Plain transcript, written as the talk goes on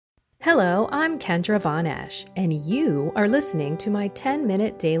Hello, I'm Kendra Von Esch, and you are listening to my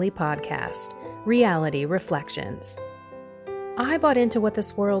 10-minute daily podcast, Reality Reflections. I bought into what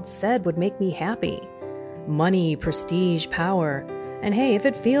this world said would make me happy. Money, prestige, power. And hey, if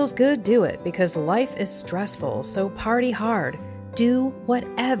it feels good, do it, because life is stressful, so party hard. Do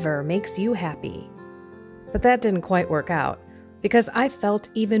whatever makes you happy. But that didn't quite work out, because I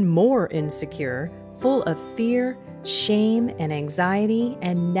felt even more insecure, full of fear, shame, and anxiety,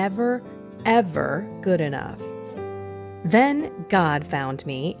 and never, ever good enough. Then God found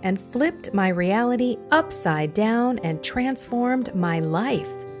me and flipped my reality upside down and transformed my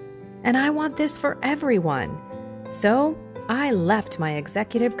life. And I want this for everyone. So I left my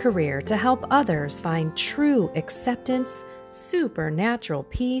executive career to help others find true acceptance, supernatural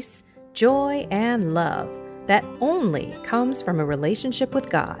peace, joy, and love that only comes from a relationship with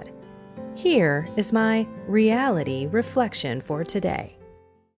God. Here is my reality reflection for today.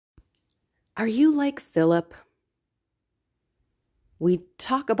 Are you like Philip? We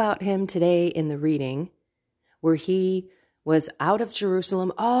talk about him today in the reading where he was out of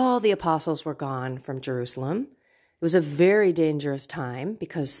Jerusalem. All the apostles were gone from Jerusalem. It was a very dangerous time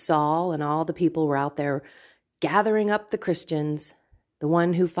because Saul and all the people were out there gathering up the Christians, the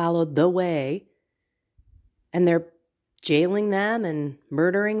one who followed the way, and they're jailing them and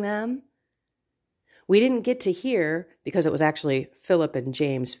murdering them. We didn't get to hear, because it was actually Philip and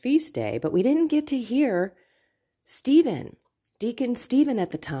James' feast day, but we didn't get to hear Stephen. Deacon Stephen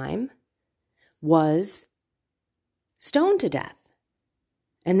at the time was stoned to death,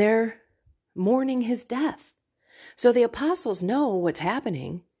 and they're mourning his death. So the apostles know what's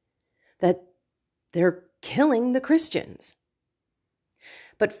happening, that they're killing the Christians.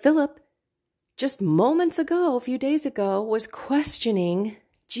 But Philip, just moments ago, a few days ago, was questioning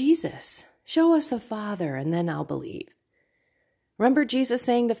Jesus. Show us the Father, and then I'll believe. Remember Jesus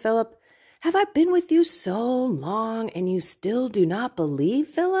saying to Philip, "Have I been with you so long, and you still do not believe,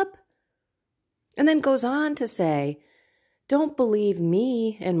 Philip?" And then goes on to say, "Don't believe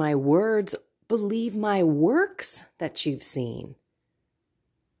me and my words, believe my works that you've seen."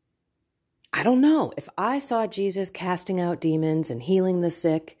 I don't know. If I saw Jesus casting out demons and healing the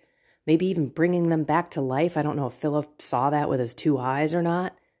sick, maybe even bringing them back to life, I don't know if Philip saw that with his two eyes or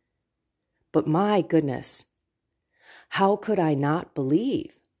not. But my goodness, how could I not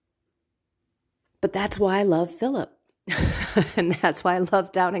believe? But that's why I love Philip. And that's why I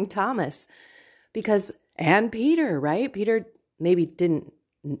love doubting Thomas. And Peter, right? Peter maybe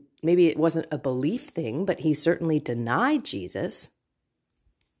it wasn't a belief thing, but he certainly denied Jesus.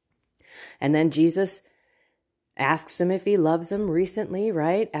 And then Jesus asks him if he loves him recently,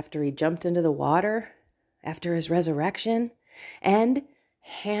 right? After he jumped into the water, after his resurrection, and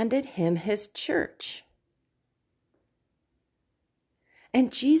handed him his church.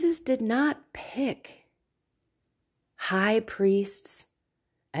 And Jesus did not pick high priests,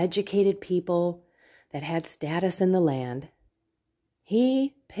 educated people that had status in the land.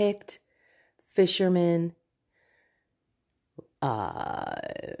 He picked fishermen,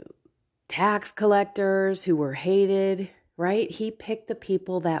 tax collectors who were hated, right? He picked the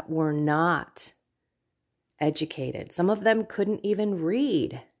people that were not educated. Some of them couldn't even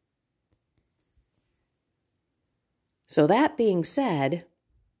read. So that being said,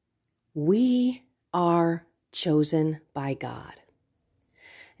 we are chosen by God.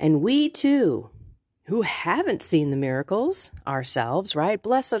 And we too, who haven't seen the miracles ourselves, right?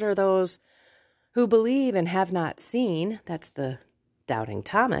 Blessed are those who believe and have not seen. That's the doubting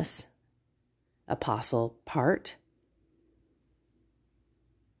Thomas apostle part.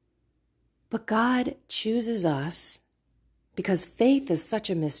 But God chooses us because faith is such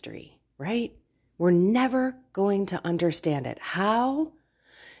a mystery, right? We're never going to understand it. How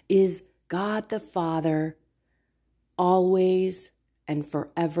is God the Father always and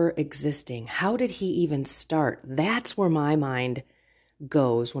forever existing? How did he even start? That's where my mind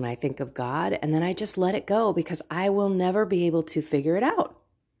goes when I think of God. And then I just let it go because I will never be able to figure it out.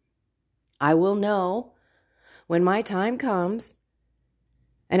 I will know when my time comes.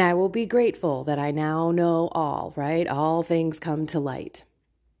 And I will be grateful that I now know all, right? All things come to light.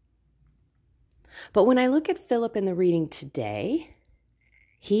 But when I look at Philip in the reading today,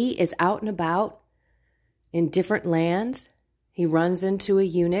 he is out and about in different lands. He runs into a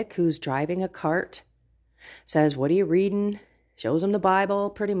eunuch who's driving a cart, says, "What are you reading?" Shows him the Bible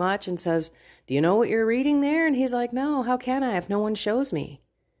pretty much and says, "Do you know what you're reading there?" And he's like, "No, how can I if no one shows me?"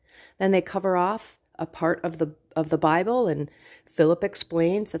 Then they cover off a part of the Bible, and Philip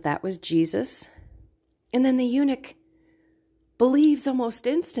explains that was Jesus. And then the eunuch believes almost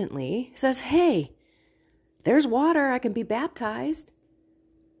instantly, says, "Hey, there's water, I can be baptized."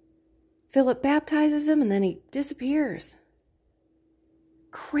 Philip baptizes him and then he disappears.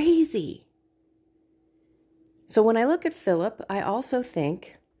 Crazy. So when I look at Philip, I also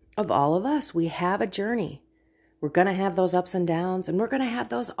think of all of us. We have a journey. We're going to have those ups and downs, and we're going to have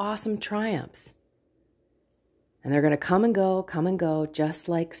those awesome triumphs. And they're going to come and go, just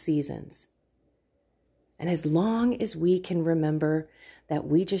like seasons. And as long as we can remember that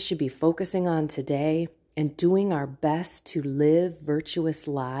we just should be focusing on today and doing our best to live virtuous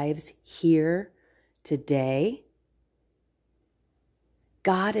lives here, today,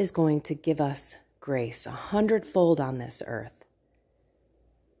 God is going to give us grace 100-fold on this earth.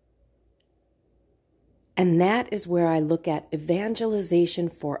 And that is where I look at evangelization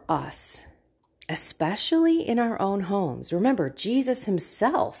for us, especially in our own homes. Remember, Jesus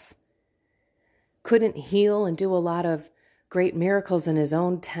himself couldn't heal and do a lot of great miracles in his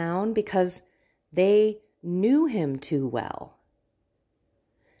own town because they knew him too well.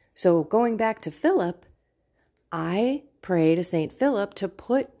 So going back to Philip, I pray to St. Philip to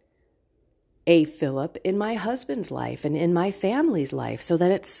put a Philip in my husband's life and in my family's life so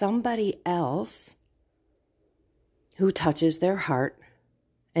that it's somebody else who touches their heart,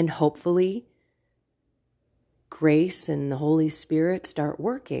 and hopefully grace and the Holy Spirit start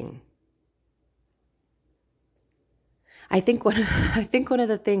working. I think one of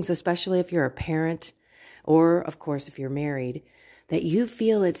the things, especially if you're a parent or, of course, if you're married, that you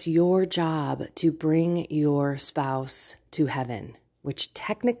feel it's your job to bring your spouse to heaven, which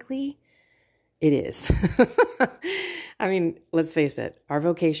technically it is. I mean, let's face it. Our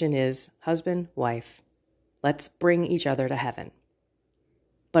vocation is husband, wife. Let's bring each other to heaven.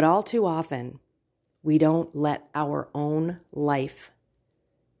 But all too often, we don't let our own life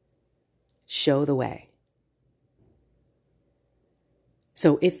show the way.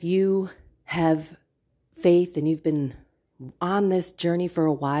 So if you have faith and you've been on this journey for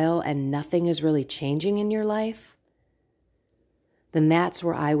a while and nothing is really changing in your life, then that's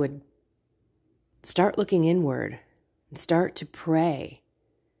where I would start looking inward and start to pray.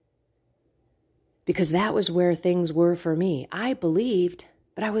 Because that was where things were for me. I believed,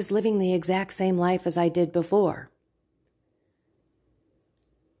 but I was living the exact same life as I did before.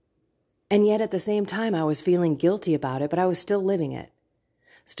 And yet at the same time, I was feeling guilty about it, but I was still living it.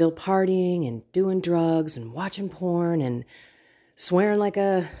 Still partying and doing drugs and watching porn and swearing like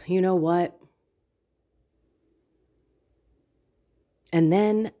a you-know-what. And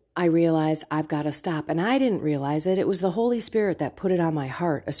then I realized I've got to stop. And I didn't realize it. It was the Holy Spirit that put it on my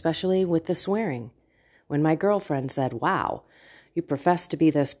heart, especially with the swearing. When my girlfriend said, "Wow, you profess to be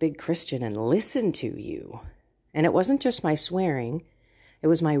this big Christian and listen to you." And it wasn't just my swearing. It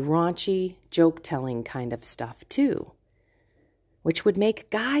was my raunchy, joke-telling kind of stuff too, which would make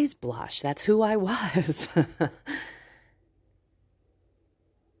guys blush. That's who I was.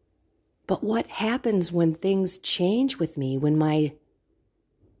 But what happens when things change with me, when my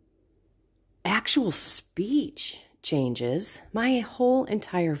actual speech changes, my whole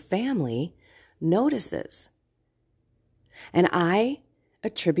entire family notices. And I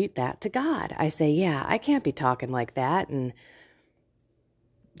attribute that to God. I say, yeah, I can't be talking like that and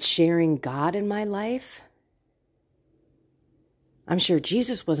sharing God in my life. I'm sure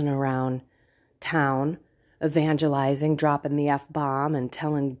Jesus wasn't around town evangelizing, dropping the F-bomb and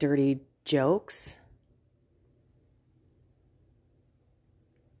telling dirty jokes.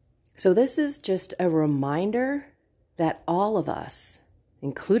 So this is just a reminder that all of us,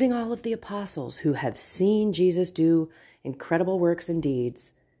 including all of the apostles who have seen Jesus do incredible works and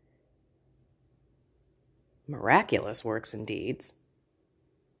deeds, miraculous works and deeds,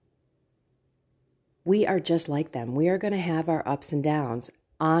 we are just like them. We are going to have our ups and downs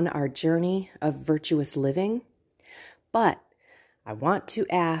on our journey of virtuous living. But I want to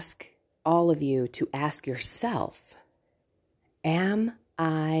ask all of you to ask yourself, am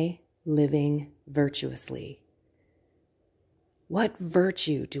I living virtuously? What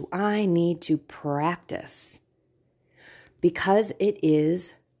virtue do I need to practice? Because it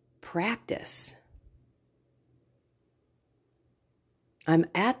is practice. I'm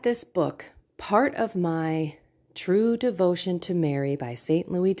at this book. Part of my True Devotion to Mary by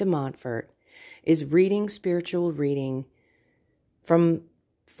St. Louis de Montfort is reading spiritual reading from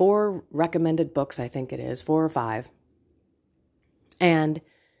 4 recommended books, I think it is, 4 or 5, and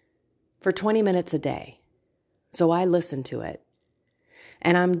for 20 minutes a day. So I listen to it.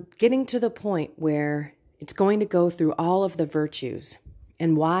 And I'm getting to the point where it's going to go through all of the virtues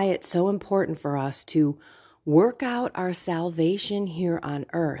and why it's so important for us to work out our salvation here on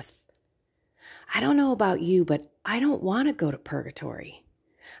earth. I don't know about you, but I don't want to go to purgatory.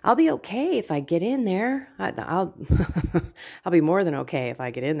 I'll be okay if I get in there. I'll be more than okay if I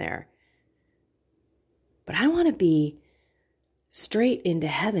get in there. But I want to be straight into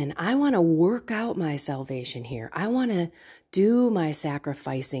heaven. I want to work out my salvation here. I want to do my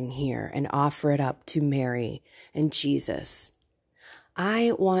sacrificing here and offer it up to Mary and Jesus.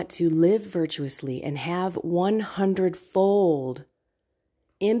 I want to live virtuously and have 100-fold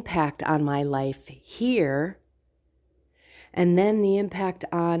impact on my life here, and then the impact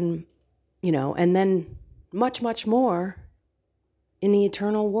on, and then much, much more in the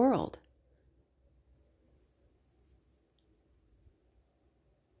eternal world.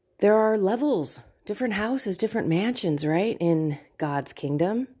 There are levels, different houses, different mansions, right, in God's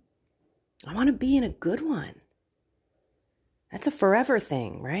kingdom. I want to be in a good one. That's a forever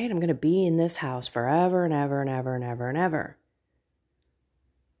thing, right? I'm going to be in this house forever and ever and ever and ever and ever.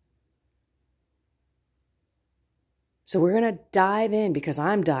 So we're going to dive in, because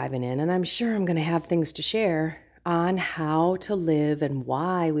I'm diving in, and I'm sure I'm going to have things to share on how to live and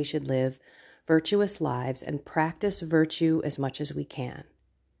why we should live virtuous lives and practice virtue as much as we can.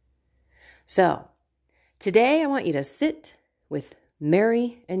 So today I want you to sit with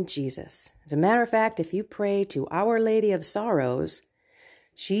Mary and Jesus. As a matter of fact, if you pray to Our Lady of Sorrows,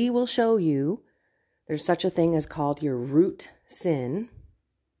 she will show you there's such a thing as called your root sin,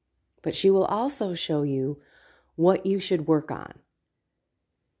 but she will also show you what you should work on.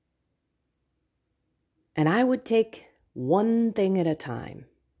 And I would take one thing at a time,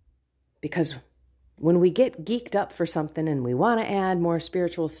 because when we get geeked up for something and we want to add more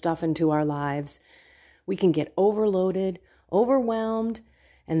spiritual stuff into our lives, we can get overloaded, overwhelmed,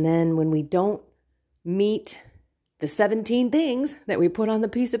 and then when we don't meet the 17 things that we put on the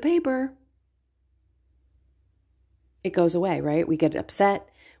piece of paper, it goes away, right? We get upset,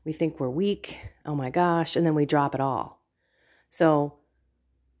 we think we're weak, oh my gosh, and then we drop it all. So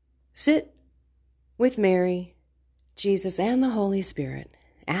sit with Mary, Jesus, and the Holy Spirit.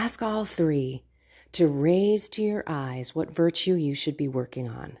 Ask all three to raise to your eyes what virtue you should be working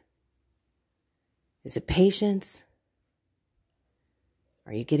on. Is it patience?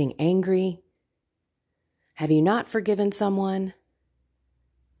 Are you getting angry? Have you not forgiven someone?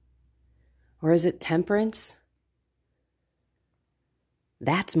 Or is it temperance?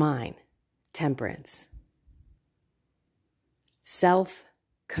 That's mine, temperance.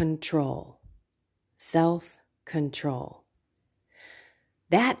 Self-control. Self-control.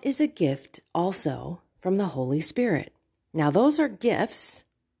 That is a gift also from the Holy Spirit. Now, those are gifts,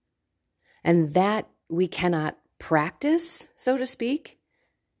 and that we cannot practice, so to speak.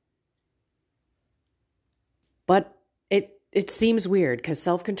 But it seems weird, because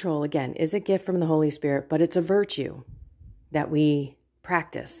self-control, again, is a gift from the Holy Spirit, but it's a virtue that we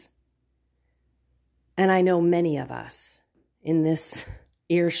practice. And I know many of us in this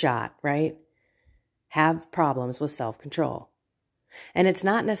earshot, right, have problems with self-control. And it's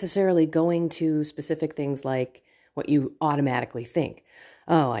not necessarily going to specific things like what you automatically think.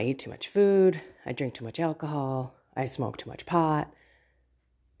 Oh, I eat too much food, I drink too much alcohol, I smoke too much pot,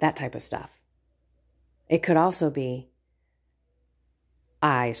 that type of stuff. It could also be,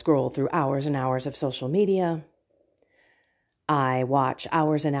 I scroll through hours and hours of social media, I watch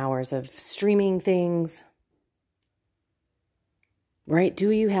hours and hours of streaming things. Right? Do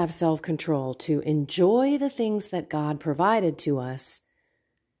you have self-control to enjoy the things that God provided to us?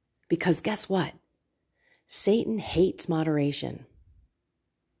 Because guess what? Satan hates moderation.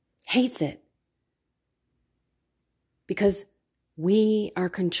 Hates it. Because we are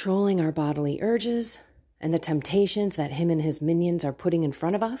controlling our bodily urges and the temptations that him and his minions are putting in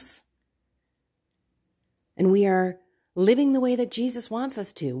front of us. And we are living the way that Jesus wants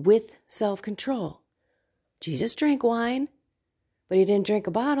us to, with self-control. Jesus drank wine, but he didn't drink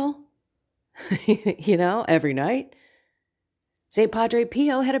a bottle, every night. St. Padre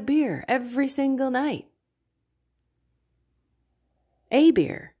Pio had a beer every single night. A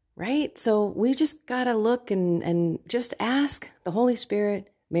beer, right? So we just got to look and just ask the Holy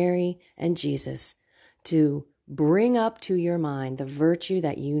Spirit, Mary, and Jesus to bring up to your mind the virtue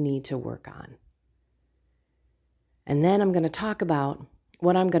that you need to work on. And then I'm going to talk about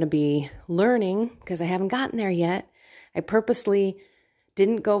what I'm going to be learning, because I haven't gotten there yet. I purposely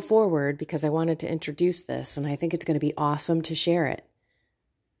didn't go forward because I wanted to introduce this, and I think it's going to be awesome to share it.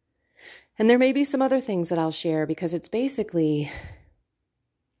 And there may be some other things that I'll share, because it's basically,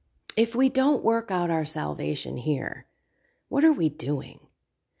 if we don't work out our salvation here, what are we doing?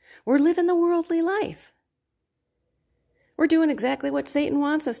 We're living the worldly life. We're doing exactly what Satan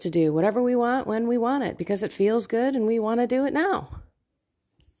wants us to do, whatever we want, when we want it, because it feels good and we want to do it now.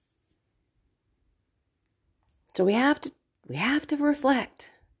 So we have to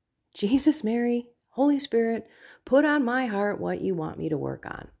reflect. Jesus, Mary, Holy Spirit, put on my heart what you want me to work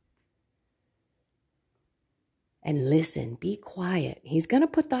on. and listen, be quiet. He's going to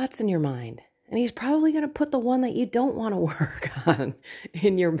put thoughts in your mind, and he's probably going to put the one that you don't want to work on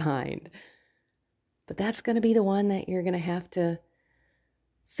in your mind. But that's going to be the one that you're going to have to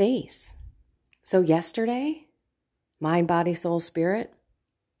face. So yesterday, mind, body, soul, spirit,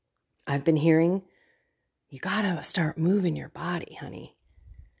 I've been hearing, you got to start moving your body, honey.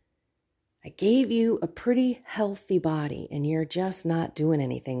 I gave you a pretty healthy body, and you're just not doing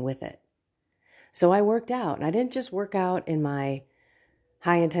anything with it. So I worked out, and I didn't just work out in my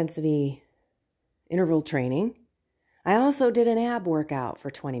high-intensity interval training. I also did an ab workout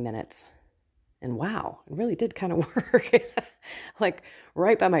for 20 minutes. And wow, it really did kind of work. Like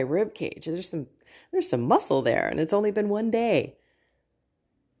right by my rib cage. There's some muscle there, and it's only been one day.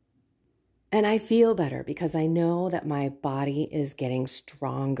 And I feel better because I know that my body is getting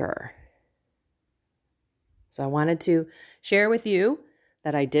stronger. So I wanted to share with you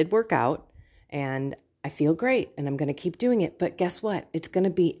that I did work out, and I feel great, and I'm going to keep doing it. But guess what? It's going to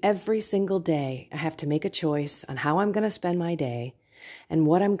be every single day. I have to make a choice on how I'm going to spend my day and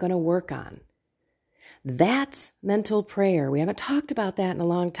what I'm going to work on. That's mental prayer. We haven't talked about that in a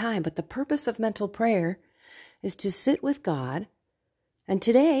long time, but the purpose of mental prayer is to sit with God and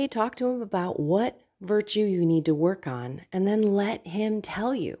today talk to him about what virtue you need to work on, and then let him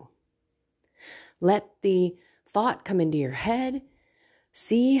tell you. Let the thought come into your head.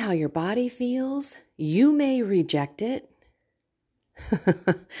 See how your body feels. You may reject it.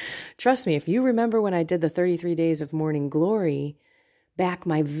 Trust me, if you remember when I did the 33 days of morning glory, back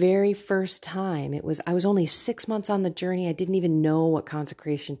my very first time, I was only 6 months on the journey. I didn't even know what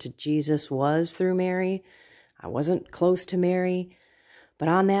consecration to Jesus was through Mary. I wasn't close to Mary. But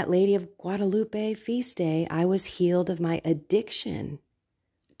on that Lady of Guadalupe feast day, I was healed of my addiction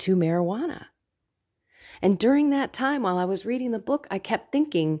to marijuana. And during that time, while I was reading the book, I kept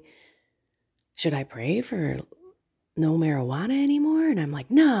thinking, should I pray for no marijuana anymore? And I'm like,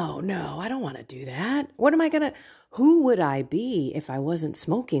 no, I don't want to do that. Who would I be if I wasn't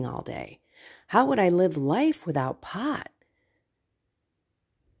smoking all day? How would I live life without pot?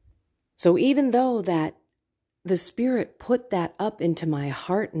 So even though that the Spirit put that up into my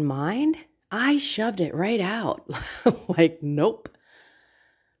heart and mind, I shoved it right out. Like, nope.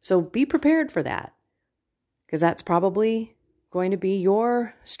 So be prepared for that, because that's probably going to be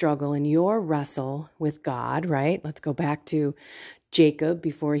your struggle and your wrestle with God, right? Let's go back to Jacob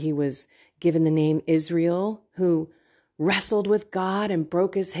before he was given the name Israel, who wrestled with God and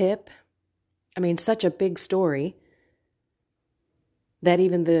broke his hip. I mean, such a big story that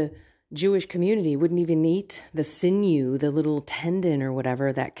even the Jewish community wouldn't even eat the sinew, the little tendon or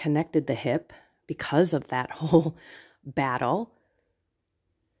whatever that connected the hip because of that whole battle.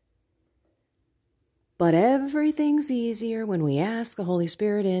 But everything's easier when we ask the Holy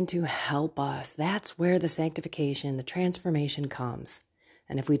Spirit in to help us. That's where the sanctification, the transformation comes.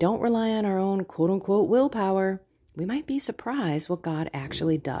 And if we don't rely on our own quote-unquote willpower, we might be surprised what God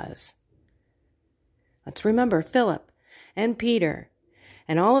actually does. Let's remember Philip and Peter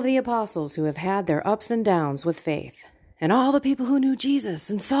and all of the apostles who have had their ups and downs with faith, and all the people who knew Jesus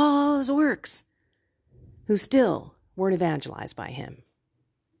and saw all his works, who still weren't evangelized by him.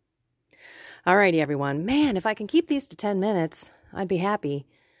 Alrighty, everyone. Man, if I can keep these to 10 minutes, I'd be happy.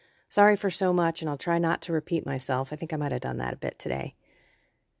 Sorry for so much, and I'll try not to repeat myself. I think I might have done that a bit today.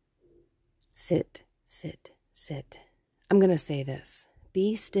 Sit, sit, sit. I'm going to say this.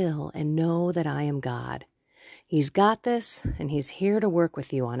 Be still and know that I am God. He's got this, and he's here to work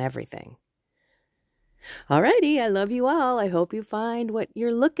with you on everything. Alrighty, I love you all. I hope you find what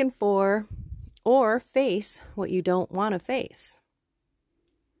you're looking for, or face what you don't want to face.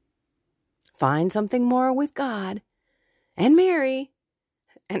 Find something more with God and Mary,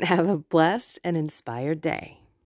 and have a blessed and inspired day.